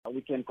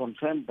we can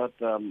confirm that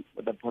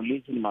the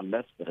police in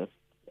Malestre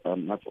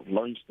have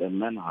launched a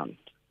manhunt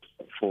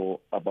for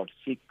about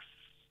 6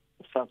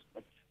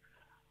 suspects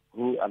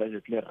who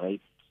allegedly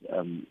raped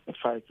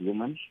 5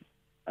 women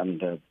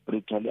and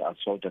brutally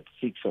assaulted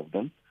 6 of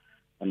them.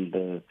 And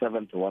the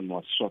 7th one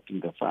was shot in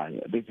the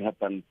thigh. This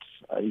happened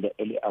in the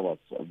early hours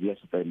of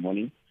yesterday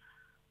morning.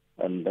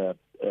 And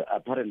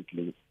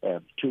apparently,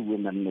 2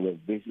 women were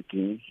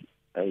visiting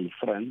a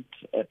friend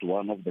at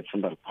one of the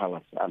funeral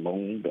parlors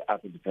along the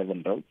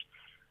R37 road.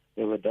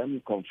 They were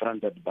then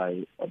confronted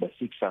by the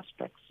 6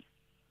 suspects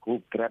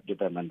who grabbed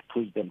them and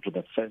pushed them to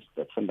the first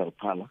funeral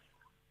parlor.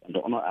 And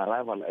on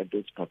arrival at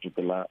this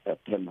particular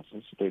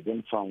premises, they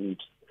then found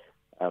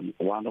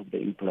one of the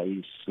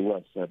employees who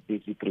was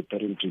busy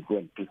preparing to go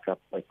and pick up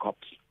a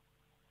corpse.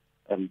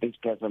 And this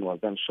person was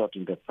then shot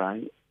in the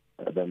thigh.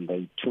 Then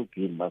they took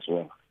him as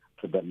well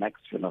to the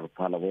next funeral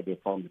parlor where they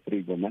found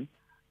 3 women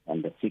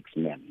and the 6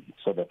 men.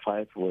 So the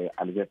 5 were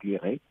allegedly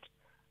raped,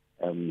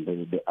 and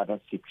the other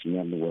 6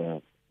 men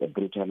were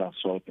brutally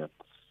assaulted,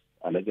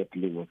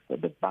 allegedly with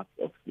the butt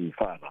of the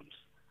firearms.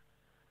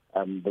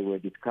 They were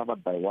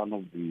discovered by one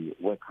of the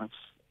workers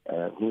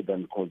who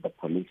then called the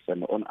police.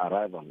 And on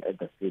arrival at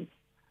the scene,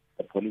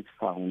 the police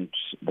found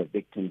the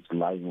victims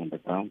lying on the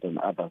ground and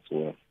others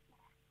were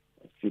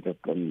seated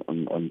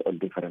on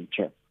different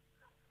chairs.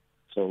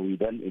 So we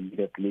then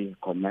immediately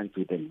commenced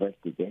with the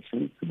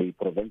investigation. The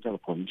Provincial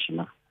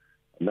Commissioner,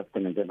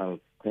 Lieutenant General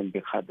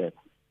Thembi Kgathebe,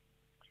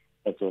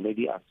 has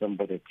already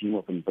assembled a team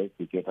of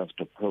investigators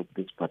to probe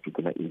this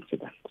particular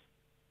incident.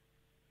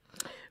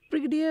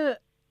 Brigadier,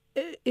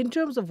 in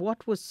terms of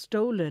what was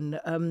stolen,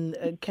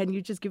 can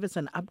you just give us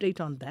an update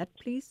on that,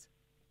 please?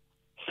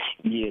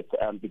 Yes,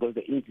 because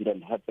the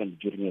incident happened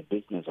during a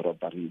business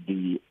robbery.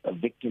 The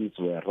victims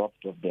were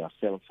robbed of their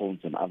cell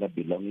phones and other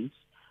belongings,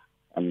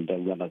 and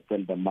we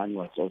understand the money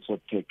was also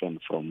taken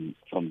from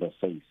the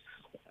safe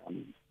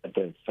at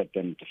the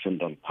second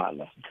funeral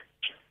parlor.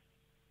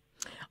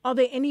 Are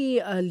there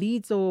any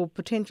leads or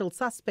potential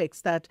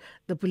suspects that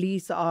the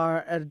police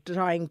are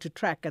trying to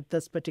track at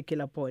this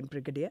particular point,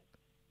 Brigadier?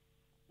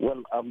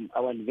 Well,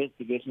 our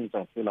investigations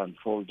are still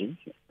unfolding.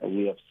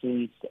 We have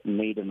since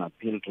made an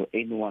appeal to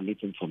anyone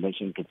with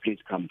information to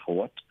please come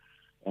forward.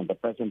 And the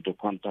person to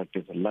contact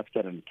is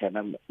Lieutenant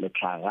Colonel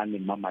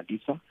Letlhagane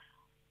Mamadisa.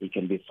 He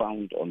can be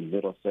found on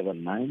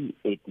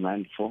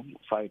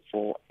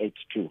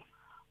 079-894-5482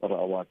 or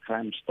our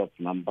crime stop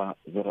number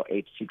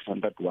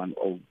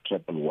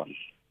 08600-10111.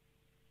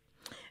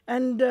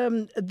 And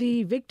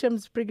the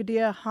victims,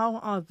 Brigadier, how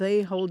are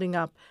they holding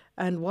up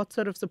and what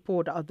sort of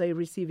support are they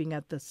receiving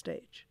at this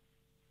stage?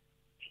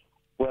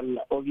 Well,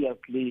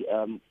 obviously,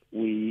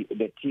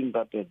 the team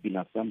that has been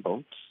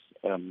assembled,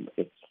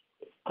 it's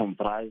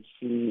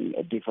comprising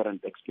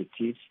different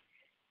expertise.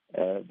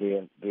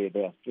 They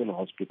are still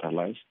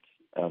hospitalized.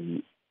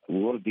 We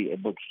will be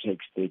able to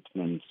take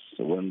statements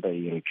when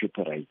they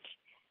recuperate,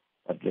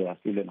 but they are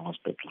still in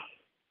hospital.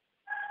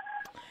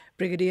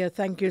 Brigadier,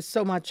 thank you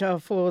so much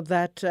for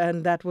that.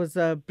 And that was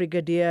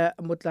Brigadier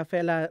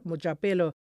Mutlafela Mojapelo.